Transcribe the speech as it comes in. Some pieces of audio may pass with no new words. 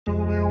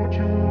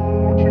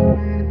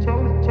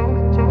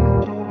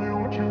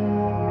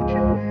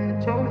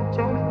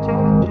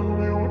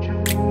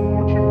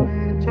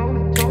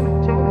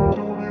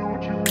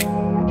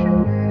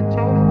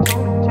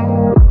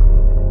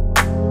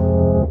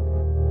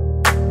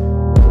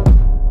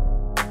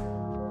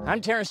I'm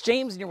Terrence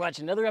James, and you're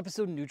watching another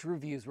episode of Neutral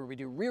Reviews, where we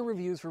do real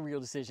reviews for real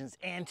decisions.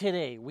 And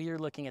today we are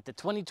looking at the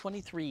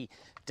 2023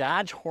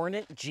 Dodge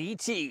Hornet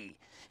GT.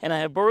 And I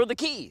have borrowed the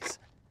keys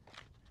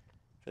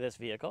for this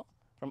vehicle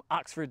from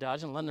Oxford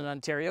Dodge in London,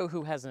 Ontario,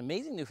 who has an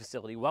amazing new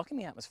facility,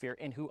 welcoming atmosphere,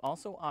 and who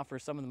also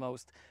offers some of the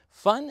most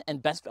fun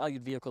and best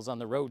valued vehicles on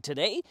the road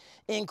today,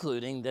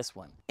 including this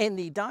one. And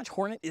the Dodge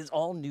Hornet is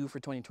all new for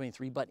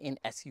 2023, but in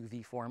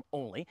SUV form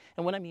only.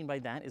 And what I mean by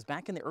that is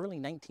back in the early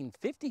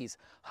 1950s,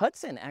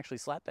 Hudson actually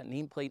slapped that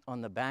nameplate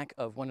on the back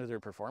of one of their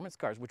performance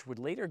cars, which would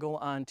later go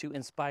on to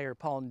inspire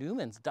Paul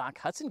Newman's Doc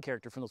Hudson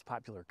character from those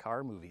popular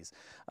car movies.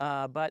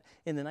 But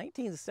in the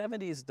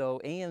 1970s, though,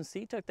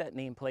 AMC took that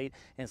nameplate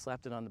and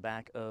slapped it on the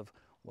back of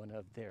one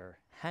of their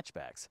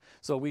hatchbacks.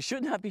 So we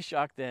should not be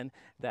shocked then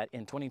that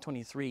in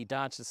 2023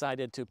 Dodge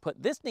decided to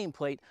put this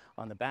nameplate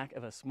on the back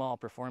of a small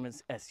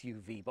performance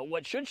SUV. But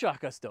what should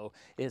shock us though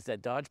is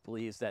that Dodge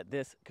believes that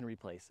this can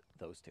replace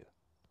those two.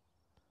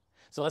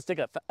 So let's take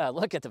a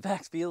look at the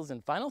facts, feels,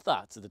 and final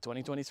thoughts of the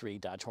 2023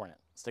 Dodge Hornet.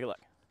 Let's take a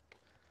look.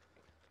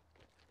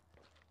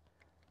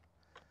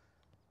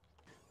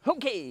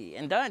 Okay,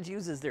 and Dodge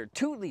uses their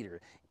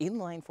 2-liter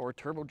inline-4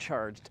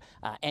 turbocharged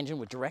engine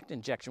with direct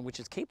injection, which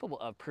is capable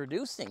of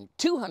producing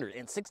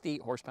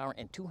 268 horsepower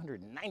and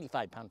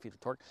 295 pound-feet of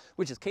torque,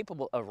 which is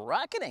capable of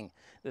rocketing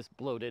this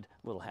bloated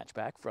little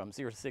hatchback from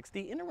 0 to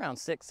 60 in around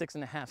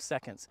 6.5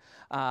 seconds.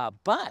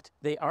 But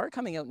they are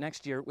coming out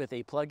next year with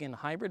a plug-in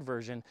hybrid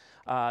version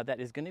that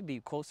is going to be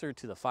closer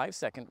to the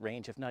 5-second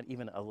range, if not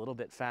even a little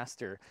bit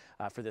faster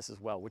for this as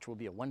well, which will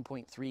be a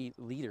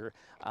 1.3-liter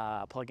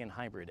plug-in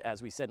hybrid,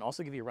 as we said, and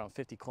also give you around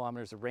 50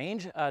 kilometers of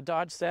range,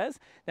 Dodge says.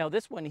 Now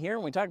this one here,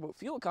 when we talk about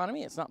fuel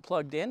economy, it's not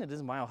plugged in. It is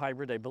a mild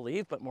hybrid, I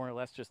believe, but more or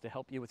less just to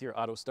help you with your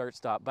auto start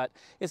stop. But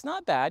it's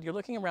not bad. You're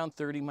looking around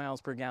 30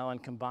 miles per gallon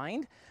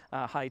combined,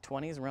 high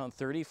 20s, around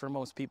 30 for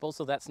most people,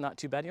 so that's not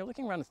too bad. You're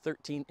looking around a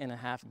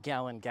 13.5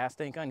 gallon gas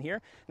tank on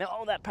here. Now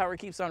all that power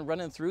keeps on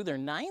running through their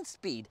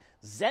 9-speed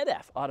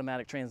ZF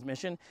automatic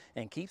transmission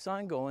and keeps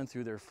on going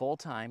through their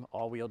full-time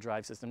all-wheel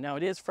drive system. Now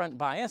it is front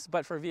bias,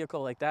 but for a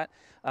vehicle like that,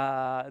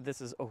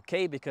 this is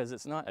okay because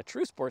it's not a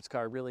true sports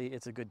car. Really,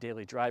 it's a good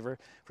daily driver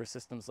for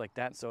systems like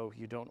that, so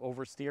you don't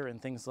oversteer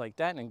and things like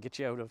that and get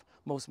you out of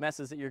most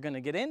messes that you're going to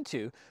get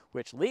into,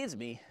 which leads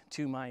me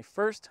to my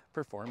first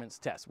performance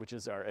test, which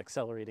is our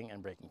accelerating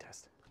and braking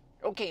test.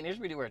 Okay, and here's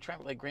where we do our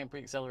traffic light Grand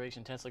Prix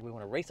acceleration test. Like we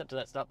want to race up to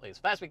that stoplight as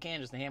fast as we can,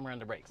 just to hammer on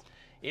the brakes.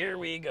 Here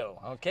we go.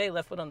 Okay,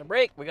 left foot on the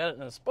brake. We got it in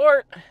the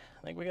sport. I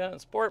think we got it in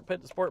sport.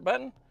 Hit the sport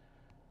button.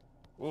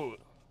 Ooh.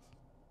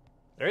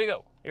 There you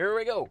go. Here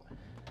we go.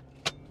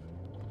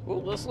 Ooh, a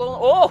little slow.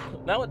 Oh,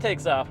 now it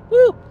takes off.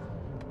 Woo!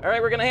 All right,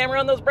 we're going to hammer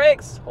on those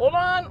brakes. Hold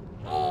on.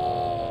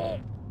 Oh!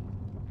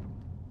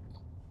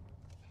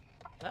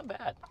 Not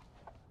bad.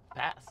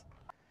 Pass.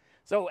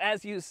 So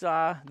as you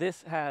saw,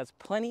 this has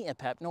plenty of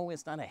pep. No,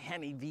 it's not a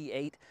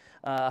HEMI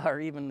V8 or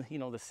even, you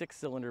know, the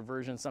 6-cylinder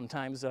version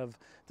sometimes of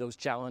those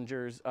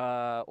Challengers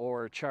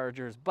or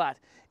Chargers, but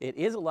it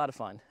is a lot of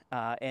fun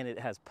and it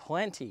has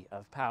plenty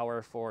of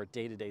power for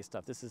day-to-day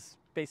stuff. This is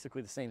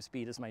basically the same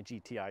speed as my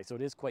GTI, so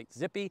it is quite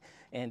zippy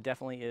and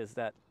definitely is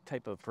that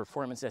type of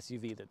performance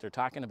SUV that they're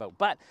talking about.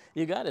 But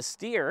you got to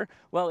steer.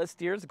 Well, it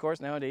steers, of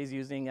course, nowadays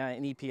using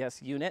an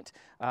EPS unit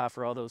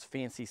for all those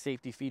fancy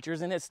safety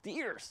features, and it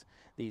steers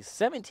these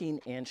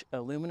 17-inch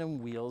aluminum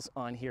wheels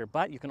on here,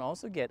 but you can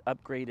also get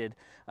upgraded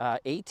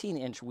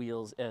 18-inch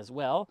wheels as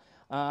well.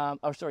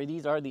 Oh, sorry,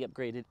 these are the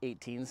upgraded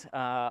 18s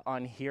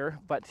on here,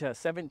 but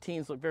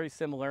 17s look very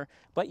similar.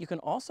 But you can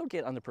also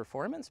get on the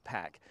performance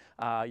pack,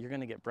 you're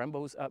going to get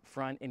Brembos up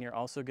front, and you're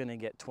also going to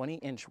get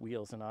 20-inch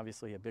wheels and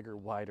obviously a bigger,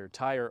 wider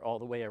tire all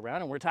the way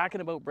around. And we're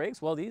talking about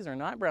brakes. Well, these are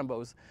not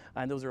Brembos,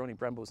 and those are only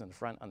Brembos in the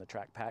front on the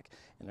track pack,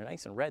 and they're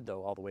nice and red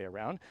though all the way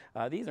around.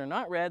 These are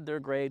not red, they're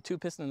gray. 2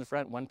 piston in the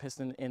front, 1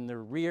 piston in the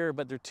rear,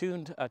 but they're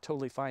tuned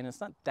totally fine.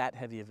 It's not that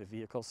heavy of a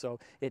vehicle, so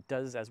it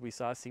does, as we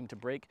saw, seem to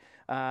brake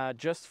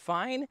just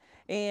fine.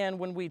 And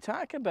when we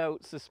talk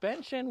about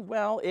suspension,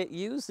 well, it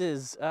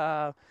uses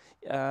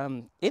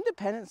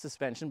independent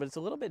suspension, but it's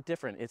a little bit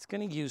different. It's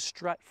going to use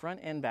strut front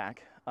and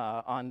back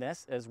on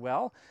this as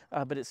well,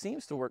 but it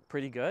seems to work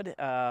pretty good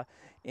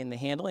in the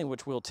handling,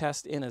 which we'll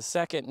test in a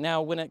second.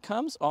 Now, when it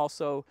comes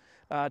also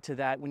to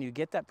that, when you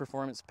get that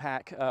performance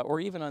pack, or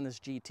even on this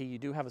GT, you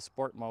do have a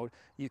sport mode.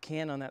 You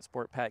can, on that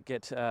sport pack,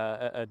 get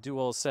a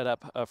dual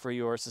setup for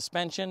your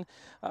suspension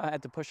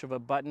at the push of a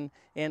button.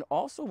 And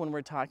also, when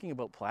we're talking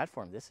about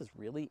platform, this is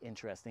really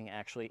interesting,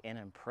 actually, and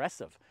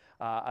impressive.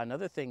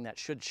 Another thing that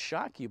should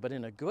shock you, but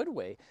in a good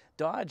way,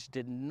 Dodge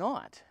did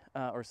not,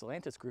 or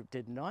Stellantis Group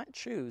did not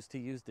choose to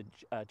use the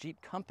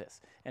Jeep Compass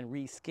and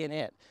reskin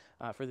it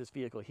for this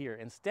vehicle here.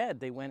 Instead,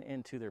 they went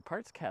into their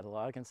parts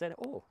catalog and said,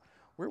 oh,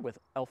 we're with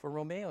Alfa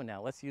Romeo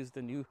now. Let's use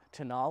the new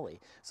Tonale.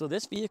 So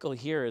this vehicle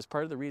here is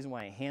part of the reason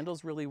why it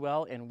handles really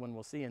well, and when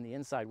we'll see in the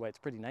inside why it's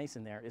pretty nice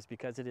in there is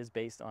because it is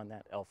based on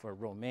that Alfa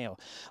Romeo.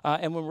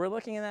 And when we're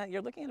looking at that,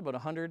 you're looking at about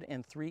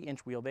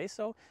 103-inch wheelbase.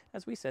 So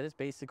as we said, it's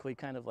basically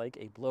kind of like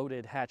a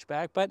bloated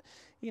hatchback, but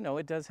you know,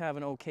 it does have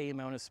an okay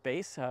amount of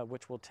space,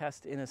 which we'll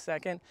test in a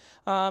second.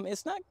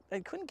 It's not,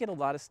 I couldn't get a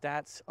lot of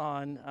stats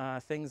on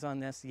things on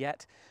this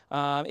yet.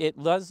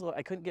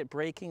 I couldn't get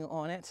braking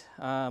on it,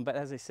 but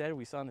as I said,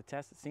 we saw in the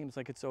test, it seems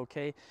like it's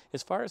okay.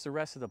 As far as the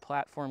rest of the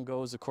platform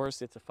goes, of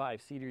course, it's a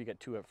 5-seater. You got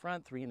 2 up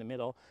front, 3 in the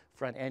middle,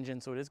 front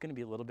engine, so it is going to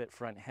be a little bit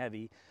front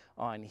heavy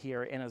on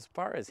here. And as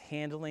far as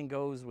handling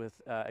goes,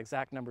 with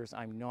exact numbers,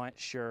 I'm not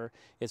sure.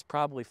 It's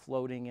probably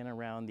floating in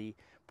around the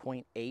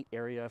 0.8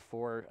 area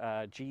for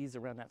G's,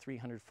 around that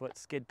 300-foot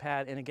skid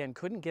pad. And again,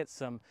 couldn't get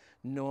some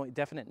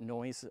definite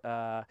noise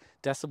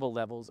decibel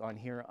levels on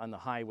here on the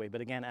highway.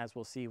 But again, as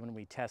we'll see when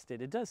we test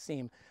it, it does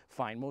seem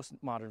fine. Most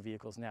modern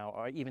vehicles now,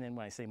 or even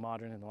when I say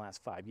modern, in the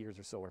last 5 years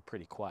or so, are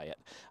pretty quiet.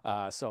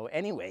 So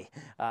anyway,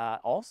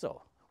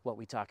 also, what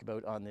we talk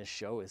about on this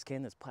show is,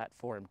 can this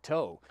platform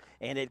tow?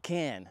 And it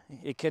can.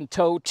 It can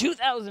tow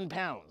 2,000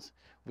 pounds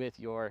with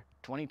your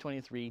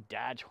 2023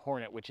 Dodge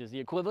Hornet, which is the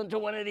equivalent to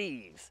one of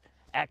these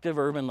active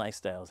urban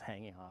lifestyles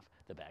hanging off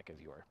the back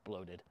of your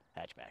bloated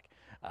hatchback.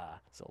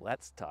 So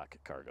let's talk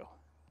cargo.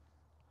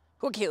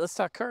 Okay, let's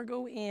talk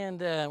cargo,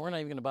 and we're not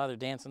even going to bother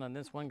dancing on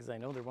this one because I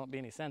know there won't be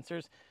any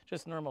sensors.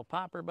 Just normal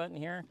popper button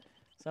here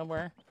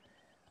somewhere.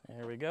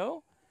 There we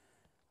go.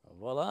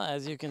 Voila,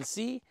 as you can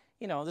see,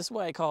 you know, this is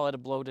why I call it a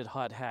bloated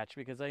hot hatch,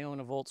 because I own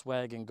a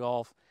Volkswagen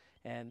Golf,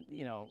 and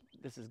you know,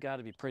 this has got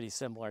to be pretty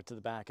similar to the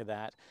back of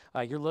that.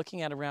 You're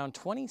looking at around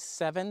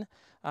 27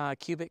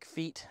 cubic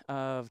feet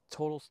of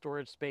total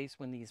storage space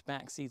when these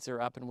back seats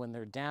are up, and when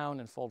they're down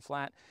and fold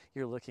flat,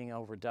 you're looking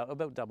over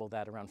about double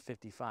that, around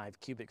 55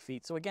 cubic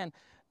feet. So again,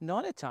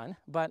 not a ton,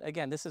 but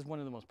again, this is one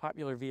of the most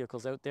popular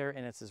vehicles out there,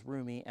 and it's as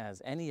roomy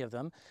as any of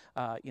them,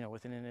 you know,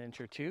 within an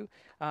inch or two.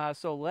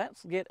 So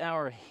let's get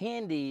our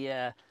handy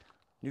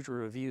Neutral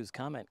Reviews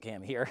comment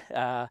cam here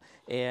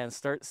and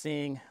start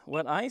seeing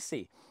what I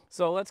see.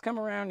 So let's come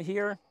around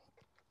here.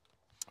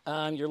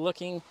 You're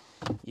looking,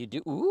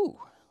 ooh,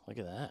 look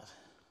at that.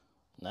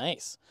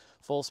 Nice.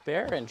 Full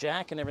spare and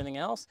jack and everything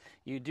else.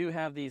 You do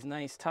have these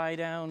nice tie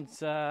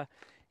downs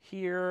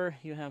here.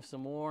 You have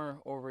some more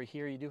over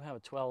here. You do have a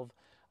 12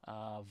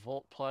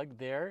 volt plug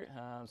there,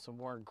 some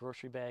more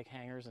grocery bag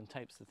hangers and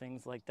types of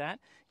things like that.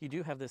 You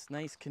do have this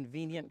nice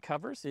convenient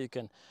cover so you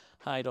can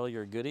hide all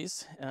your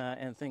goodies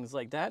and things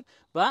like that.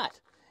 But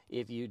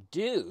if you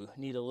do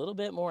need a little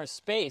bit more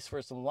space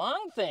for some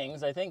long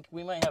things, I think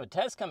we might have a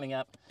test coming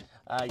up.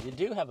 You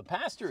do have a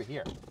pass-through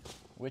here,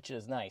 which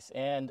is nice.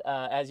 And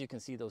as you can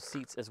see, those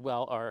seats as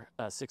well are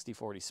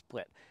 60-40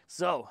 split.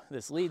 So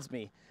this leads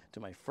me to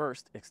my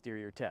first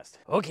exterior test.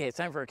 Okay, it's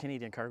time for our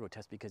Canadian cargo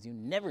test, because you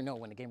never know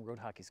when a game of road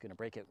hockey is going to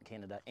break out in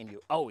Canada, and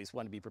you always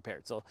want to be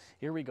prepared. So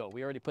here we go.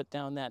 We already put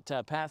down that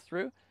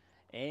pass-through,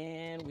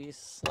 and we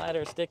slide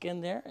our stick in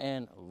there,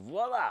 and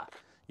voila!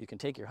 You can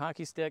take your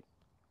hockey stick,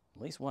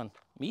 at least one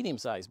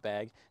medium-sized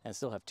bag, and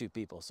still have 2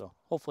 people. So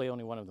hopefully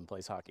only one of them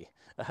plays hockey.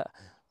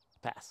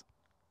 Pass.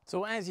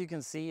 So as you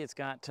can see, it's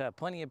got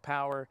plenty of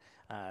power,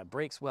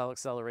 brakes well,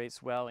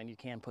 accelerates well, and you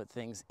can put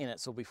things in it.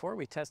 So before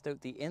we test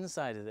out the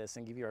inside of this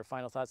and give you our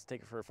final thoughts,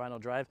 take it for a final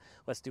drive,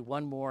 let's do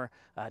one more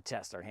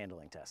test, our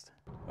handling test.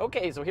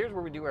 Okay, so here's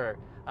where we do our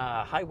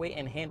highway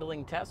and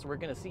handling test. We're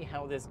gonna see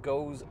how this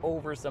goes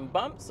over some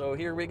bumps. So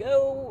here we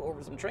go,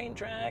 over some train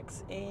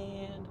tracks,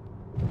 and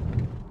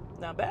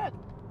not bad.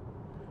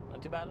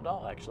 Not too bad at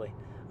all, actually.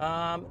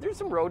 There's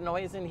some road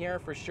noise in here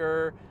for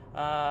sure,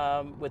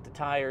 with the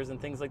tires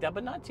and things like that,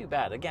 but not too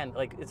bad. Again,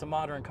 like, it's a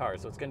modern car,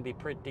 so it's going to be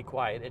pretty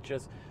quiet. It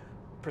just,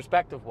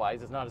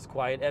 perspective-wise, it's not as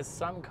quiet as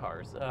some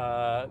cars,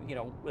 you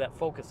know, that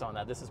focus on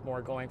that. This is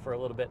more going for a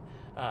little bit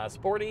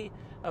sporty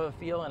of a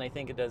feel, and I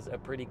think it does a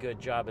pretty good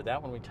job of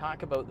that. When we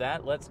talk about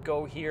that, let's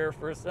go here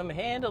for some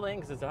handling,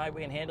 because it's a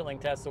highway and handling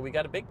test. So we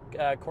got a big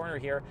corner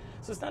here.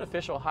 So it's not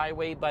official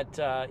highway, but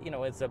you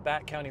know, it's a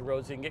back county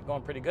road, so you can get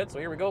going pretty good. So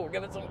here we go. We're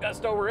giving some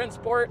gusto. We're in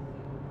sport.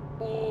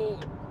 Oh.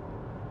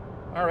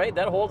 All right,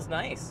 that holds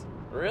nice.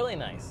 Really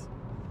nice.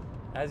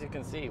 As you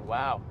can see,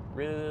 wow,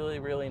 really,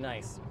 really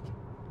nice.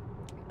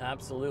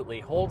 Absolutely.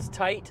 Holds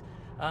tight.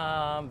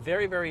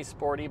 Very, very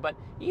sporty, but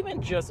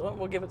even just,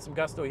 we'll give it some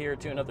gusto here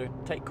to another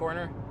tight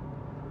corner.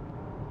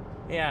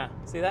 Yeah,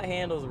 see, that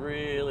handles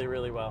really,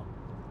 really well.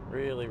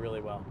 Really,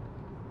 really well.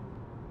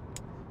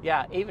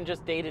 Yeah, even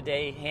just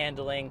day-to-day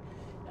handling,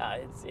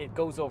 it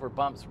goes over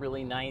bumps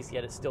really nice,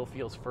 yet it still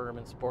feels firm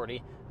and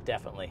sporty.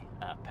 Definitely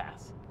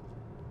pass.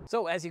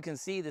 So as you can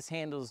see, this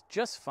handles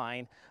just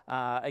fine.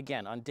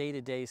 Again, on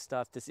day-to-day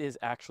stuff, this is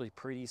actually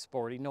pretty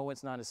sporty. No,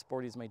 it's not as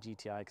sporty as my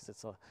GTI, because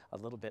it's a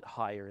little bit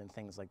higher and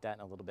things like that,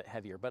 and a little bit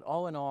heavier. But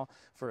all in all,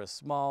 for a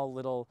small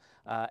little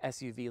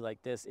SUV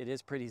like this, it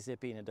is pretty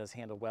zippy and it does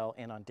handle well.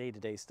 And on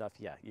day-to-day stuff,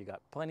 yeah, you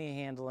got plenty of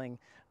handling.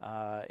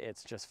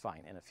 It's just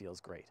fine and it feels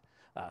great.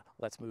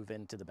 Let's move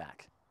into the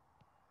back.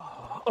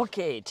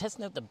 Okay,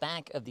 testing out the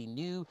back of the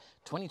new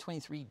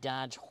 2023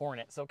 Dodge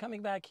Hornet. So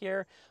coming back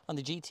here on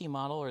the GT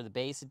model or the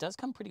base, it does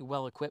come pretty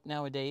well equipped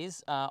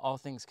nowadays, all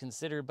things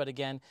considered, but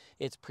again,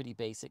 it's pretty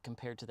basic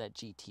compared to that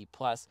GT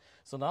Plus.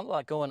 So not a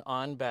lot going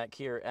on back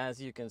here,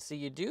 as you can see.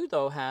 You do,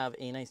 though, have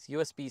a nice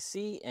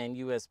USB-C and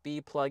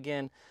USB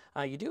plug-in.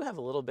 You do have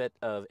a little bit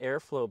of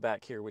airflow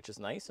back here, which is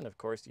nice, and of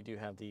course, you do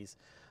have these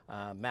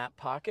map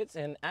pockets.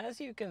 And as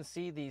you can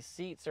see, these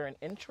seats are an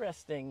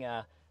interesting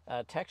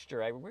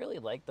texture. I really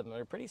like them.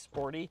 They're pretty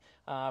sporty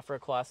for a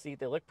cloth seat.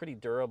 They look pretty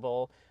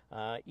durable,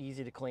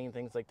 easy to clean,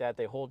 things like that.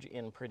 They hold you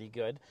in pretty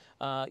good.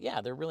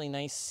 Yeah, they're really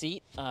nice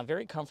seat,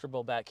 very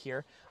comfortable back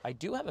here. I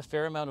do have a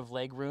fair amount of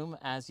leg room,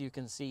 as you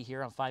can see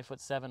here. I'm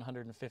 5'7",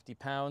 150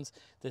 pounds.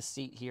 This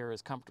seat here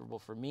is comfortable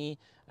for me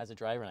as a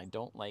driver, and I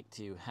don't like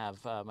to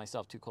have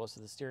myself too close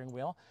to the steering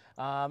wheel.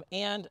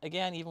 And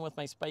again, even with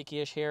my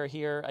spiky-ish hair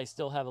here, I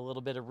still have a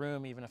little bit of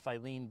room, even if I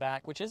lean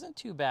back, which isn't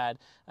too bad,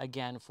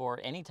 again, for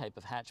any type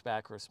of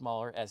hatchback or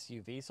smaller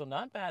SUV. So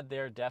not bad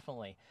there,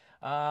 definitely.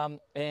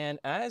 And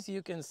as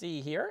you can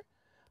see here,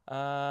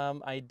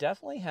 I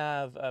definitely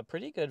have a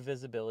pretty good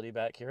visibility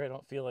back here. I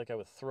don't feel like I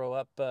would throw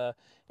up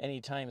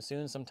anytime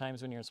soon.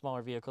 Sometimes when you're in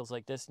smaller vehicles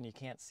like this and you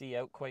can't see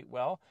out quite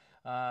well,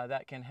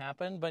 that can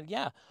happen. But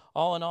yeah,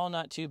 all in all,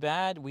 not too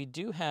bad. We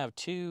do have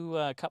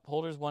two cup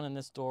holders, one in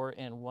this door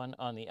and one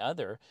on the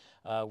other,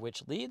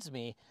 which leads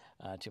me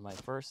to my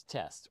first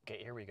test.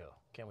 Okay, here we go.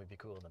 Can we be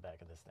cool in the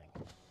back of this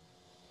thing?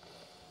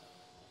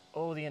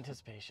 Oh, the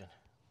anticipation.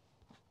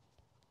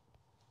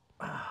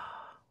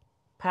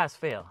 Pass,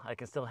 fail. I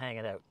can still hang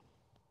it out.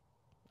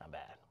 Not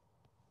bad.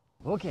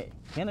 Okay,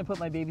 can I put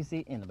my baby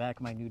seat in the back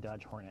of my new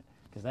Dodge Hornet?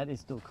 Because that is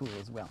still cool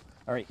as well.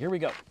 All right, here we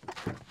go.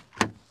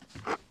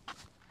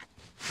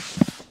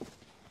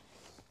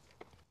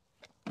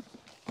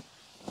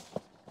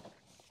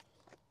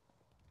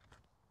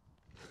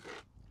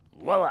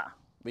 Voila!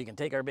 We can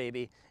take our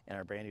baby in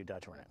our brand new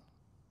Dodge Hornet.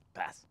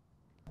 Pass.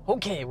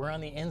 Okay, we're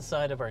on the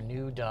inside of our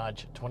new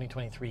Dodge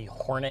 2023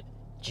 Hornet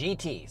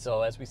GT.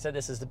 So as we said,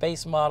 this is the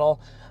base model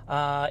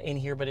in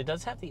here, but it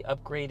does have the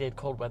upgraded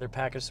cold weather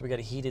package. So we got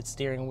a heated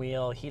steering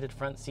wheel, heated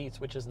front seats,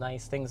 which is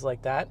nice, things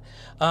like that.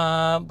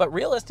 But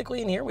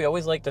realistically in here, we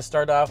always like to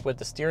start off with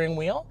the steering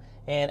wheel.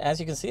 And as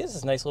you can see, this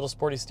is a nice little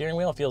sporty steering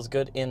wheel. It feels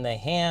good in the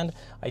hand.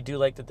 I do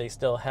like that they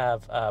still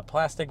have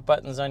plastic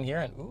buttons on here,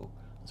 and ooh,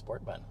 a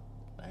sport button,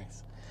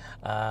 nice.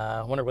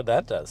 I wonder what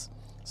that does.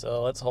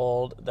 So let's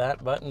hold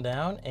that button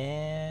down,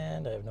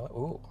 and I have no,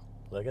 ooh,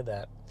 look at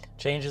that.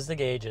 Changes the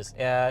gauges.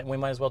 We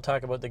might as well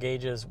talk about the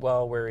gauges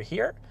while we're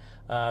here.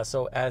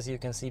 So as you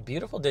can see,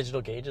 beautiful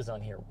digital gauges on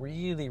here.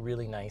 Really,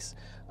 really nice.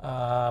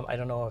 I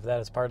don't know if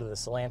that is part of the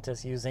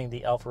Stellantis using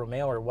the Alfa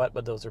Romeo or what,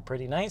 but those are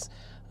pretty nice.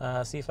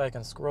 See if I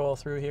can scroll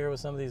through here with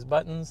some of these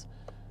buttons.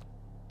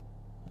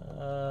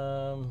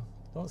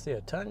 Don't see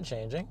a ton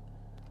changing.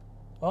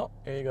 Oh,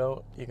 here you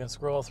go. You can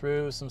scroll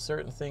through some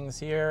certain things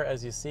here.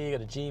 As you see, you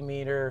got a G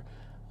meter,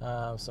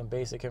 some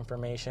basic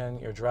information,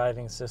 your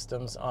driving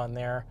systems on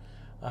there.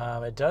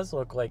 It does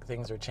look like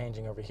things are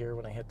changing over here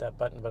when I hit that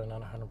button, but I'm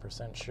not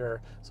 100%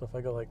 sure. So if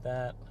I go like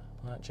that,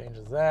 that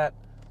changes that.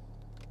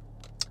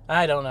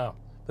 I don't know,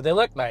 but they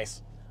look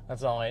nice.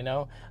 That's all I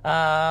know.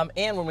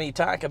 And when we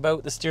talk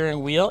about the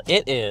steering wheel,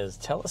 it is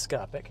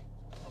telescopic,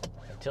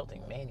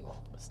 tilting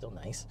manual, but still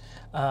nice.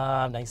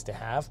 Nice to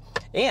have.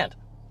 And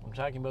I'm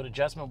talking about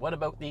adjustment. What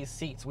about these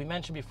seats? We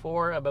mentioned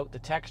before about the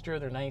texture.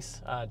 They're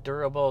nice,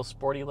 durable,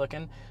 sporty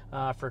looking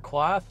for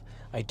cloth.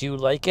 I do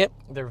like it.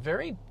 They're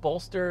very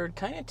bolstered,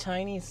 kind of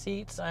tiny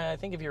seats. I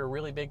think if you're a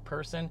really big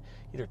person,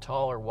 either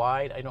tall or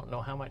wide, I don't know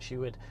how much you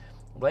would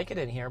like it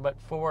in here, but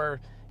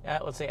for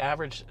let's say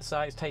average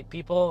size type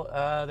people,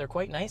 they're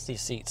quite nice, these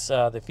seats.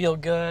 They feel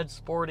good,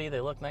 sporty, they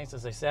look nice,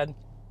 as I said.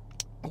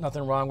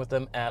 Nothing wrong with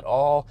them at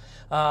all.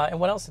 And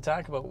what else to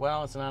talk about?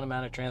 Well, it's an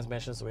automatic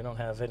transmission, so we don't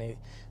have any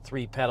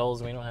 3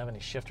 pedals. We don't have any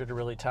shifter to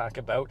really talk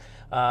about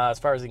as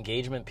far as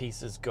engagement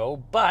pieces go.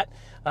 But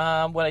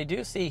what I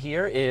do see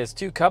here is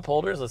 2 cup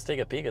holders. Let's take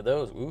a peek at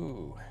those.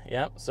 Ooh,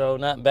 yep, so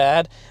not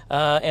bad.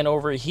 And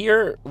over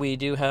here, we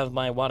do have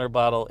my water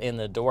bottle in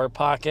the door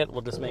pocket.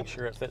 We'll just make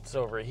sure it fits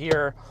over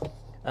here.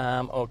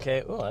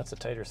 Okay, oh, that's a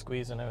tighter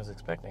squeeze than I was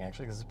expecting,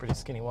 actually, because it's a pretty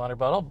skinny water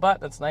bottle, but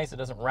that's nice. It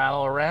doesn't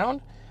rattle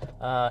around.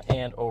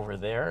 And over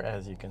there,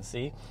 as you can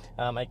see,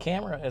 my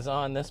camera is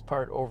on this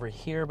part over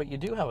here, but you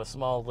do have a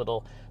small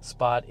little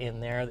spot in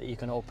there that you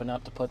can open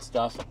up to put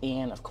stuff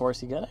in. Of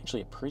course, you got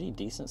actually a pretty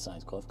decent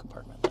sized glove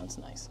compartment. That's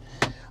nice.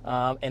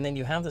 And then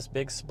you have this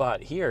big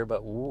spot here, but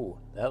ooh,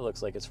 that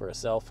looks like it's for a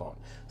cell phone.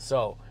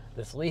 So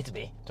this leads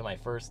me to my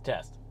first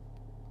test.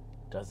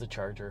 Does the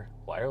charger,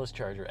 wireless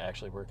charger,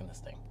 actually work in this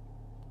thing?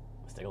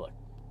 Let's take a look.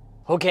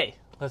 Okay,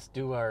 let's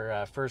do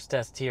our first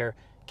test here.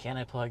 Can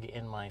I plug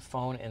in my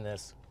phone in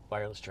this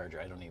wireless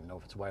charger? I don't even know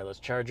if it's a wireless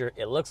charger.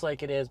 It looks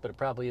like it is, but it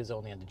probably is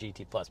only on the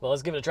GT Plus. But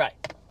let's give it a try.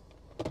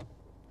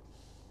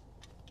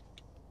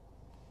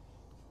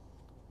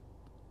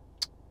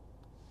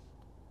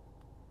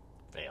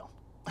 Fail.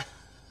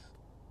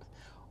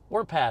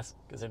 Or pass,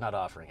 because they're not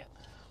offering it.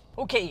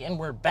 Okay, and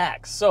we're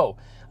back. So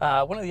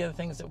one of the other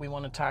things that we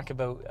want to talk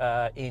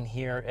about in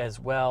here as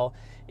well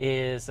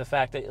is the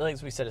fact that,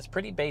 like we said, it's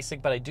pretty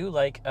basic, but I do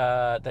like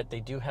that they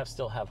do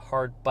still have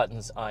hard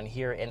buttons on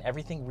here, and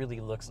everything really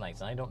looks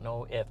nice. And I don't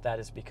know if that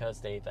is because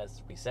they've,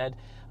 as we said,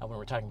 when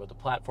we're talking about the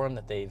platform,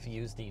 that they've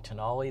used the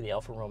Tonale, the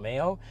Alfa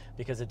Romeo,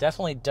 because it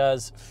definitely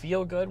does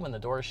feel good when the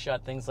doors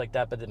shut, things like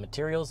that, but the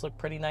materials look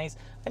pretty nice.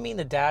 I mean,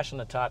 the dash on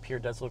the top here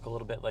does look a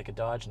little bit like a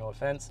Dodge, no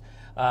offense,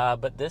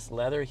 but this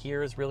leather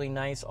here is really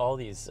nice. All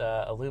these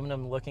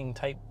aluminum looking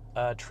type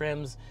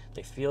trims,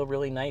 they feel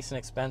really nice and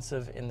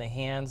expensive in the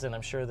hands, and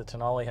I'm sure the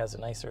Tonale has a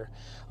nicer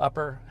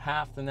upper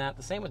half than that.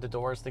 The same with the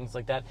doors, things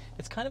like that.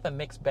 It's kind of a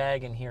mixed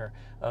bag in here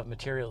of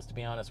materials, to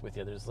be honest with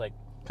you. There's like,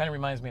 kind of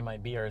reminds me of my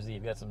BRZ.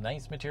 You've got some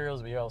nice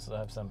materials, but you also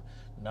have some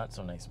not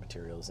so nice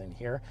materials in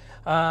here.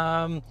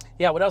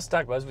 Yeah, what else to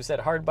talk about? As we said,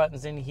 hard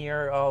buttons in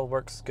here, all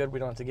works good. We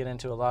don't have to get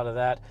into a lot of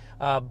that,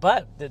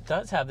 but it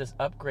does have this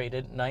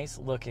upgraded, nice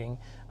looking,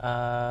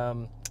 I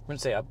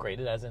wouldn't say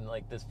upgraded as in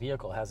like this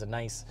vehicle has a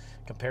nice,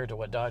 compared to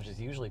what Dodge is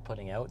usually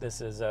putting out,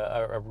 this is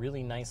a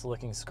really nice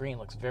looking screen.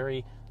 Looks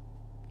very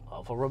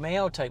Alfa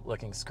Romeo type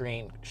looking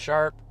screen.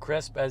 Sharp,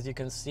 crisp, as you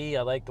can see.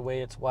 I like the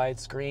way it's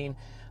widescreen.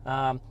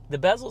 The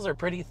bezels are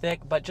pretty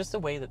thick, but just the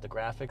way that the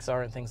graphics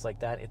are and things like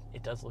that,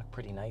 it does look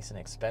pretty nice and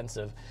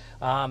expensive.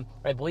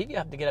 I believe you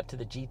have to get up to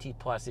the GT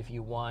Plus if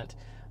you want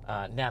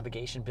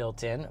navigation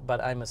built in,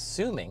 but I'm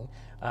assuming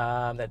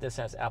that this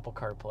has Apple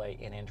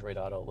CarPlay and Android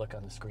Auto. Look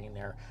on the screen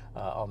there.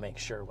 I'll make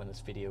sure when this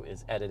video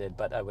is edited,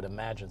 but I would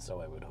imagine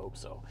so. I would hope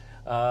so.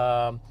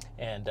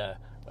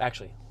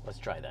 Actually, let's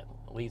try that.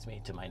 Leads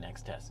me to my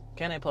next test.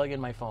 Can I plug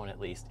in my phone at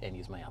least and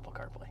use my Apple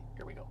CarPlay?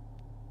 Here we go.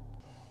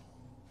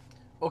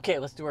 Okay,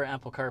 let's do our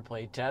Apple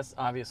CarPlay test.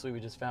 Obviously, we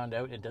just found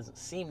out it doesn't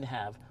seem to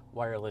have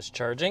wireless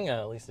charging.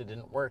 At least it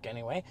didn't work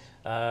anyway.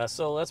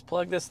 So let's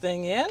plug this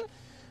thing in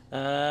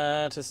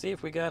to see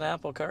if we got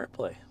Apple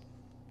CarPlay.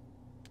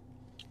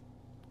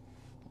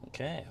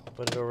 Okay,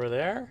 put it over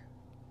there.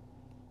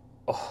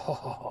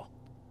 Oh,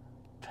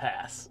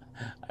 pass.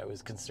 I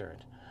was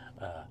concerned.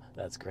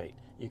 That's great.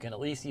 You can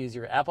at least use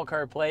your Apple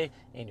CarPlay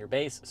in your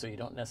base, so you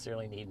don't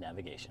necessarily need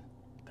navigation.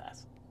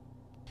 Pass.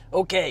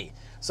 Okay,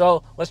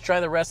 so let's try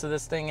the rest of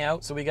this thing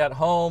out. So we got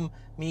home,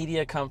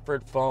 media,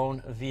 comfort,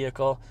 phone,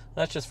 vehicle.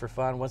 That's just for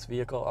fun. What's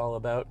vehicle all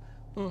about?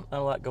 Not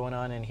a lot going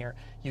on in here.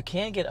 You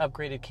can get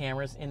upgraded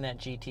cameras in that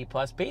GT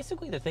Plus.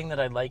 Basically, the thing that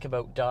I like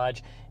about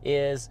Dodge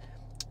is,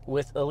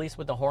 at least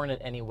with the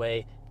Hornet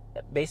anyway,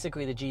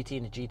 basically the GT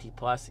and the GT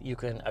Plus, you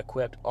can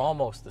equip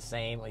almost the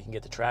same. You can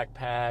get the track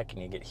pack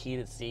and you get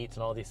heated seats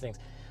and all these things.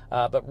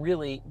 But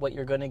really what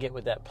you're going to get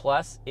with that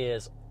Plus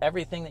is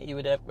everything that you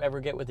would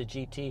ever get with the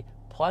GT,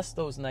 plus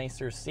those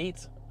nicer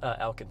seats.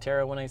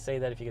 Alcantara, when I say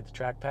that, if you get the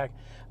track pack,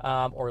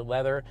 or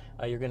leather,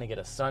 you're going to get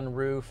a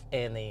sunroof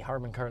and the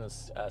Harman Kardon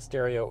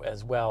stereo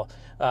as well,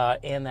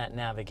 and that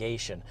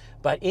navigation.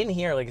 But in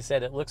here, like I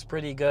said, it looks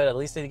pretty good. At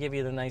least they give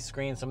you the nice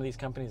screen. Some of these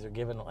companies are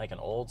giving like an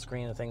old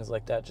screen and things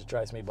like that. Just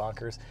drives me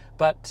bonkers.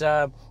 But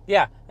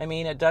yeah, I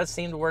mean, it does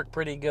seem to work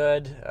pretty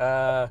good.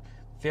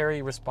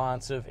 Very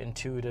responsive,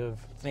 intuitive,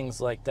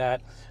 things like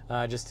that.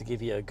 Just to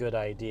give you a good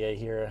idea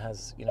here, it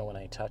has, you know, when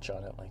I touch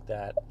on it like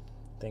that,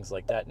 things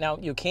like that. Now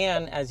you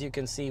can, as you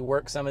can see,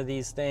 work some of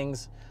these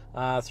things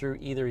through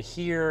either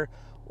here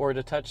or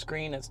the touch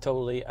screen. It's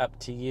totally up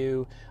to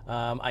you.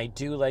 I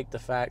do like the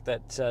fact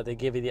that they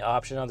give you the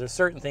option. Now, there's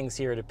certain things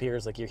here, it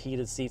appears like your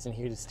heated seats and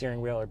heated steering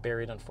wheel are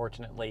buried,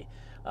 unfortunately,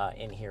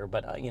 in here.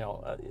 But you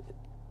know,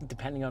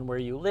 depending on where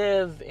you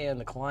live and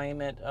the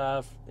climate,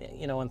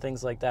 you know, and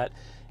things like that,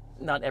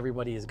 not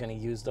everybody is going to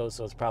use those,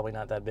 so it's probably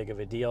not that big of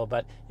a deal.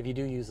 But if you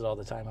do use it all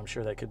the time, I'm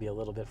sure that could be a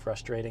little bit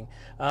frustrating.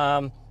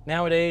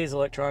 Nowadays,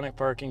 electronic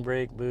parking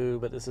brake, boo,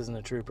 but this isn't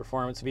a true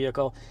performance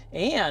vehicle.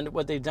 And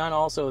what they've done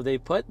also, they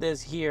put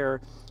this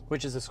here,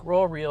 which is a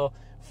scroll wheel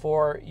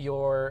for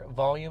your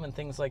volume and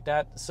things like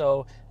that.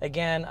 So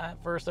again,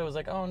 at first I was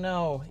like, oh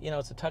no, you know,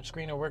 it's a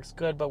touchscreen, it works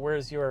good, but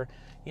where's your,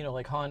 you know,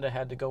 like Honda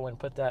had to go and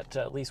put that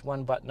at least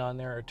one button on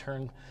there, or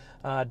turn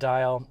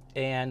dial,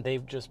 and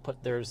they've just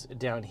put theirs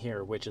down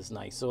here, which is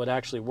nice. So it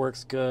actually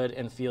works good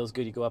and feels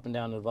good. You go up and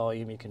down the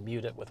volume, you can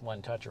mute it with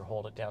one touch or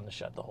hold it down to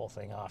shut the whole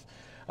thing off.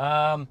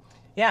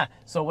 Yeah,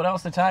 so what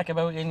else to talk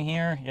about in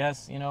here?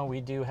 Yes, you know,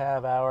 we do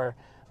have our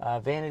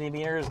vanity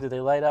mirrors. Do they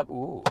light up?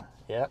 Ooh,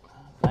 yeah,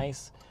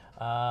 nice.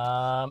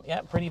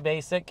 Yeah, pretty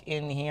basic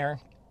in here.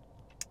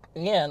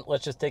 And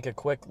let's just take a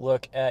quick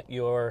look at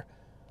your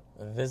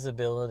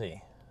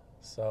visibility.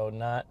 So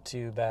not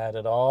too bad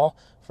at all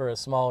for a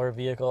smaller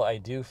vehicle. I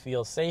do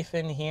feel safe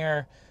in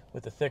here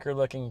with the thicker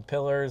looking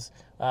pillars,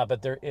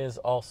 but there is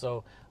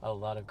also a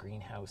lot of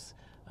greenhouse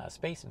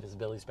space and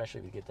visibility, especially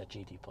if you get that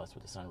GT Plus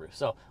with the sunroof.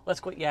 So let's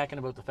quit yakking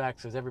about the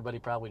facts, because everybody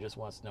probably just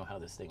wants to know how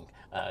this thing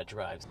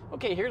drives.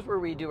 Okay, here's where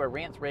we do our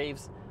rants,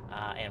 raves,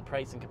 and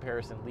price in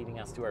comparison, leading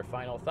us to our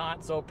final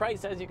thoughts. So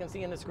price, as you can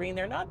see on the screen,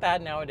 they're not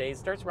bad nowadays.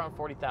 Starts around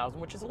 $40,000,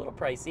 which is a little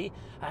pricey,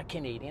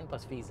 Canadian,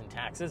 plus fees and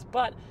taxes.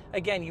 But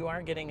again, you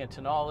are getting a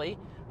Tonale,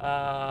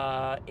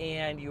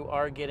 and you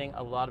are getting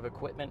a lot of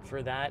equipment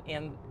for that.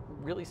 And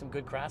really some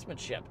good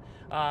craftsmanship.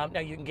 Now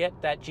you can get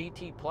that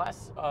GT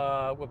Plus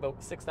with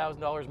about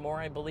 $6,000 more,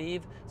 I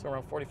believe, so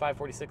around $45,000,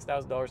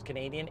 $46,000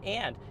 Canadian.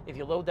 And if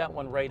you load that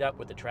one right up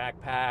with the track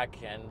pack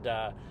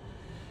and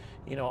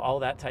you know, all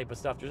that type of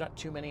stuff. There's not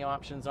too many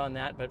options on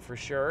that, but for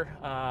sure,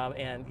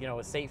 and you know,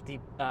 a safety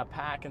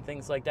pack and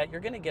things like that, you're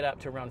going to get up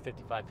to around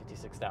 $55,000,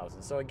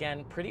 $56,000. So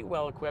again, pretty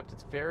well equipped.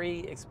 It's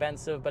very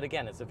expensive, but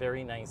again, it's a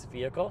very nice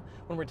vehicle.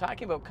 When we're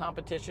talking about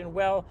competition,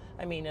 well,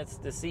 I mean, it's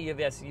the sea of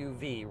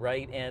SUV,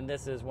 right? And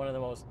this is one of the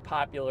most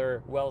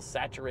popular,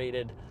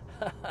 well-saturated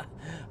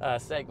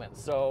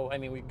segments. So, I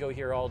mean, we could go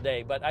here all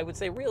day, but I would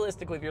say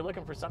realistically, if you're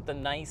looking for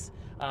something nice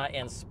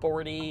and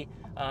sporty,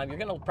 you're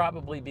going to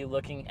probably be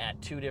looking at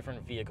two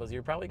different vehicles.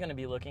 You're probably going to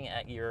be looking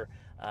at your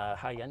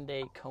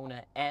Hyundai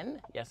Kona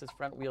N. Yes, it's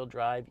front wheel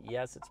drive.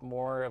 Yes, it's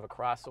more of a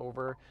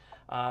crossover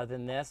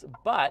than this,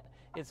 but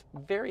it's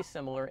very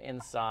similar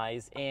in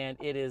size, and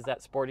it is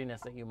that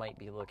sportiness that you might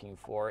be looking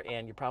for,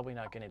 and you're probably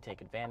not going to take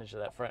advantage of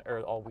that front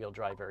or all-wheel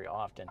drive very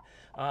often.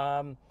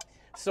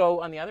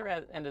 So on the other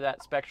end of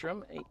that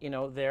spectrum, you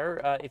know,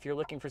 if you're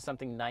looking for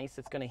something nice,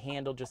 it's going to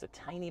handle just a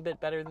tiny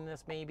bit better than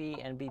this maybe,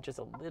 and be just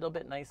a little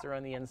bit nicer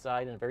on the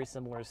inside, and a very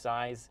similar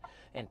size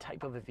and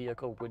type of a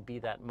vehicle would be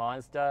that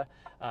Mazda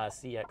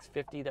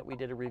CX-50 that we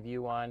did a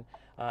review on.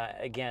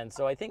 Again,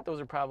 so I think those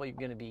are probably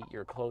going to be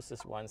your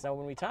closest ones. Now,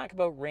 when we talk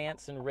about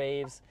rants and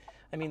raves,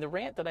 I mean, the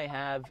rant that I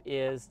have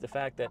is the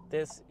fact that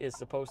this is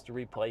supposed to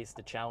replace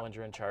the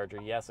Challenger and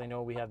Charger. Yes, I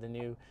know we have the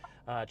new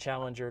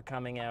Challenger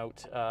coming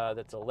out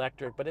that's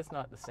electric, but it's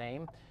not the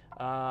same.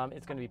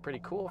 It's going to be pretty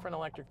cool for an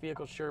electric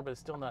vehicle, sure, but it's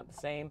still not the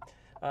same.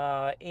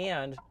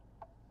 And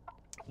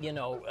you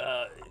know,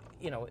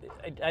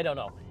 I don't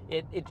know.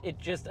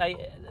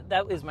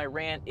 That is my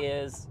rant.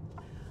 Is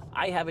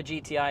I have a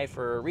GTI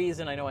for a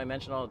reason. I know I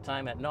mention all the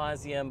time ad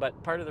nauseum,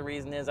 but part of the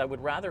reason is I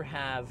would rather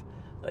have,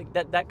 like,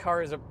 that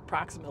car is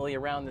approximately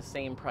around the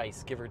same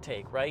price, give or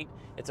take, right?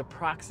 It's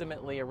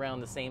approximately around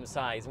the same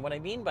size. And what I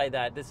mean by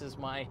that,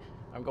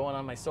 I'm going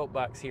on my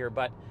soapbox here,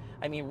 but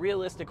I mean,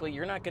 realistically,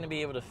 you're not going to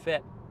be able to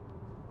fit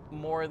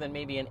more than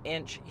maybe an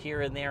inch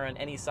here and there on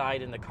any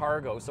side in the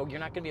cargo. So you're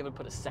not going to be able to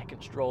put a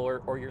second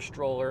stroller or your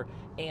stroller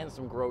and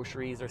some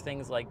groceries or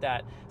things like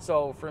that.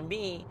 So for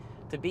me,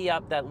 to be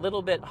up that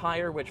little bit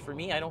higher, which for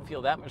me, I don't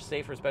feel that much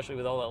safer, especially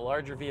with all the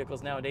larger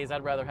vehicles nowadays.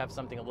 I'd rather have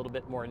something a little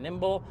bit more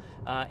nimble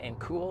and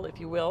cool, if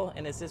you will.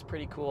 And this is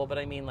pretty cool, but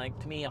I mean, like,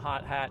 to me, a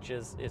hot hatch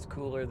is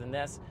cooler than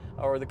this,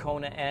 or the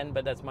Kona N,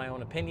 but that's my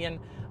own opinion.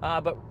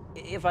 But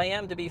if I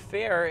am to be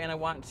fair and I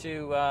want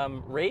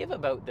to rave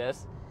about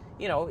this,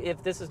 you know,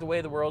 if this is the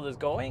way the world is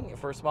going,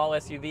 for small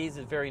SUVs,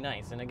 it's very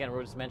nice. And again,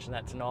 we'll just mention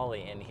that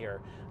Tonale in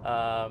here.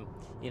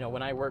 You know,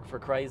 when I worked for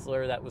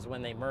Chrysler, that was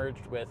when they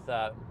merged with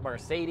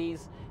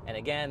Mercedes. And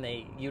again,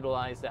 they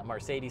utilized that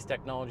Mercedes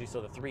technology.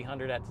 So the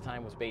 300 at the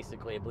time was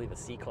basically, I believe, a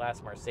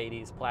C-Class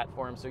Mercedes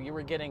platform. So you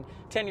were getting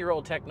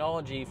 10-year-old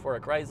technology for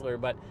a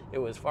Chrysler, but it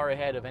was far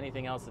ahead of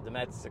anything else that the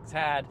domestics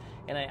had.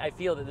 And I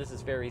feel that this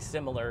is very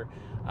similar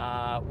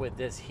with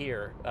this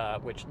here,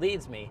 which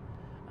leads me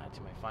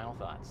to my final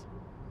thoughts.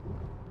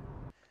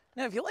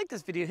 Now, if you like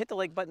this video, hit the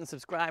like button,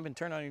 subscribe, and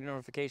turn on your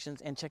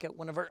notifications, and check out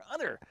one of our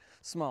other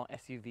small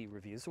SUV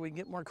reviews so we can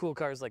get more cool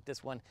cars like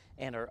this one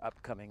and our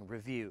upcoming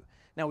review.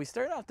 Now, we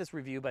start off this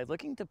review by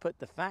looking to put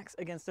the facts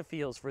against the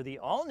feels for the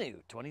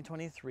all-new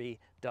 2023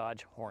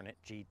 Dodge Hornet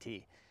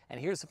GT. And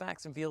here's the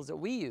facts and feels that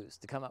we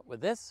used to come up with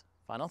this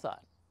final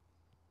thought.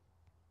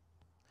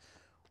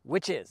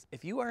 Which is,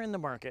 if you are in the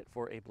market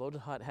for a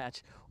bloated hot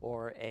hatch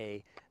or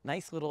a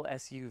nice little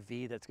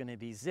SUV that's going to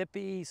be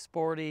zippy,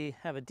 sporty,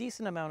 have a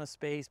decent amount of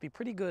space, be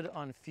pretty good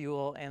on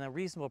fuel, and a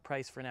reasonable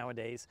price for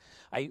nowadays,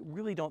 I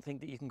really don't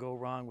think that you can go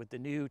wrong with the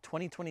new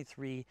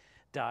 2023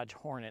 Dodge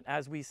Hornet.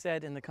 As we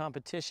said in the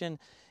competition,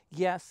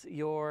 yes,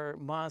 your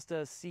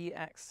Mazda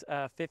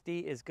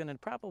CX-50 is going to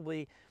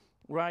probably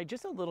ride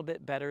just a little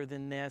bit better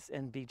than this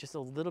and be just a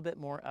little bit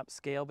more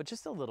upscale, but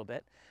just a little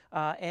bit.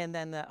 And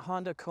then the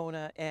Honda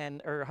Kona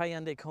N, or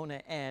Hyundai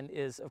Kona N,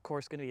 is of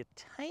course going to be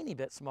a tiny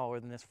bit smaller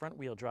than this front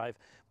wheel drive,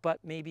 but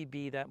maybe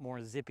be that more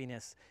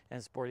zippiness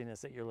and sportiness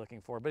that you're looking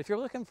for. But if you're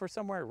looking for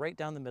somewhere right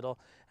down the middle,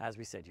 as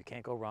we said, you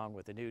can't go wrong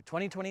with the new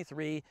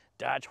 2023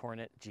 Dodge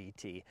Hornet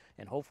GT.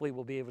 And hopefully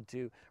we'll be able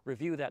to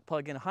review that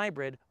plug-in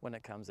hybrid when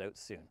it comes out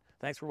soon.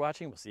 Thanks for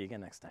watching. We'll see you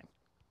again next time.